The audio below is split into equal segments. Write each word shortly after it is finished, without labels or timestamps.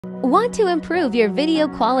Want to improve your video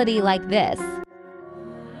quality like this?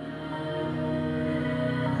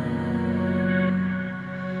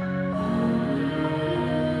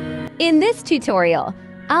 In this tutorial,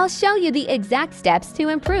 I'll show you the exact steps to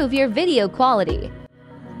improve your video quality.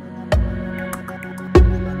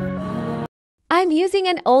 I'm using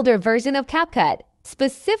an older version of CapCut,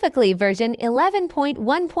 specifically version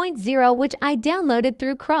 11.1.0, which I downloaded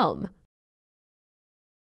through Chrome.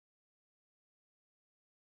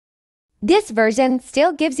 This version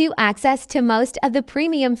still gives you access to most of the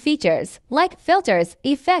premium features, like filters,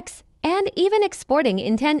 effects, and even exporting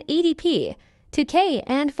in 1080p, 2K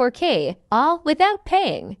and 4K, all without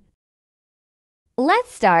paying.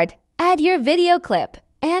 Let's start. Add your video clip,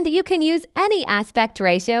 and you can use any aspect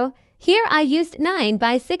ratio. Here I used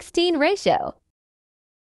 9:16 ratio.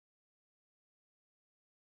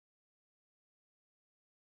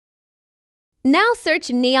 Now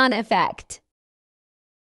search neon effect.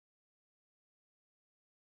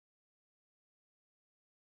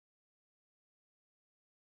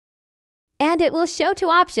 And it will show two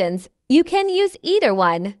options. You can use either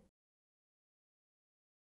one.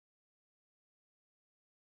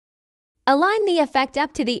 Align the effect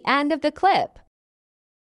up to the end of the clip.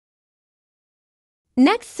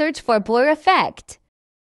 Next, search for blur effect.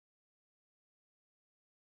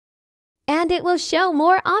 And it will show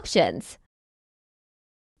more options.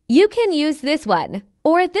 You can use this one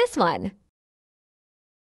or this one.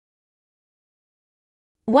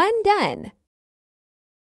 When done,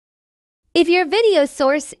 if your video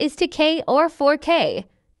source is 2K or 4K,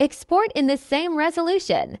 export in the same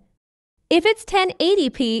resolution. If it's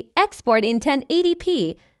 1080p, export in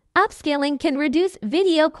 1080p. Upscaling can reduce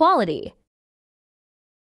video quality.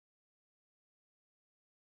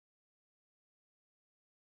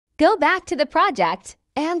 Go back to the project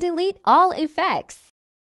and delete all effects.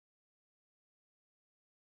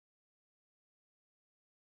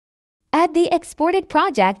 Add the exported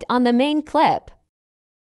project on the main clip.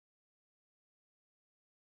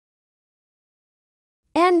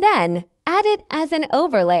 And then add it as an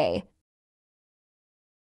overlay.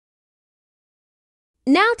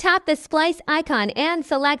 Now tap the splice icon and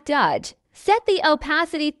select dodge. Set the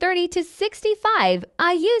opacity 30 to 65.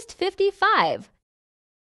 I used 55.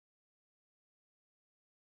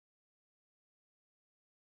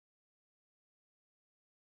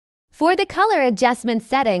 For the color adjustment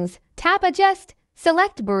settings, tap Adjust,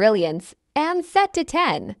 select Brilliance, and set to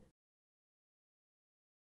 10.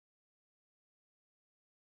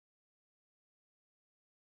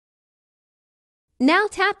 Now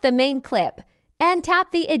tap the main clip and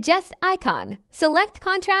tap the Adjust icon. Select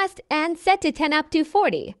Contrast and set to 10 up to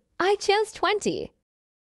 40. I chose 20.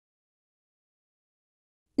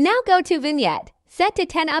 Now go to Vignette. Set to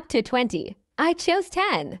 10 up to 20. I chose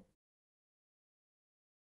 10.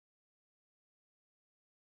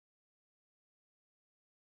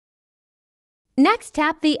 Next,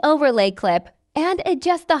 tap the Overlay clip and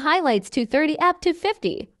adjust the highlights to 30 up to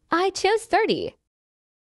 50. I chose 30.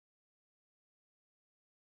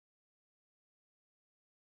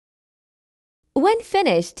 When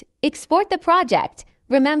finished, export the project.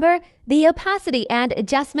 Remember, the opacity and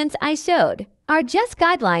adjustments I showed are just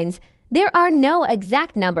guidelines. There are no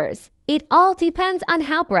exact numbers. It all depends on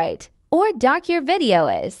how bright or dark your video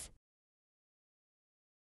is.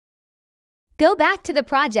 Go back to the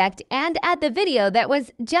project and add the video that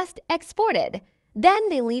was just exported. Then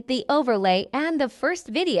delete the overlay and the first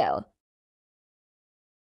video.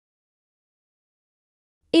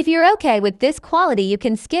 If you're okay with this quality, you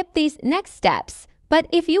can skip these next steps. But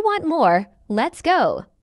if you want more, let's go.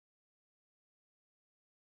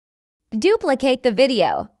 Duplicate the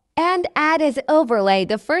video and add as overlay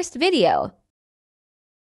the first video.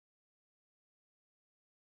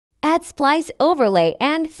 Add splice overlay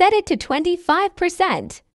and set it to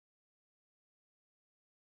 25%.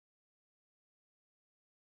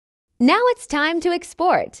 Now it's time to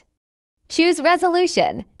export. Choose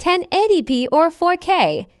resolution, 1080p or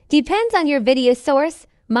 4K. Depends on your video source.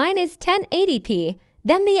 Mine is 1080p.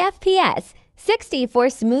 Then the FPS, 60 for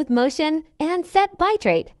smooth motion, and set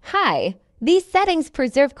bitrate high. These settings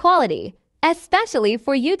preserve quality, especially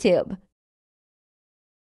for YouTube.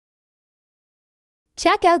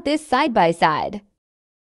 Check out this side-by-side.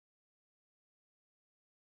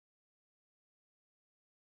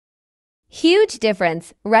 Huge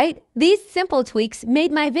difference, right? These simple tweaks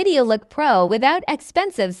made my video look pro without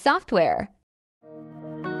expensive software.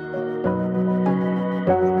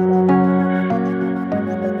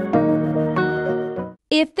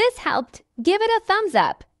 If this helped, give it a thumbs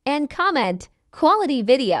up and comment "quality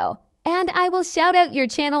video," and I will shout out your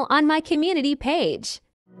channel on my community page.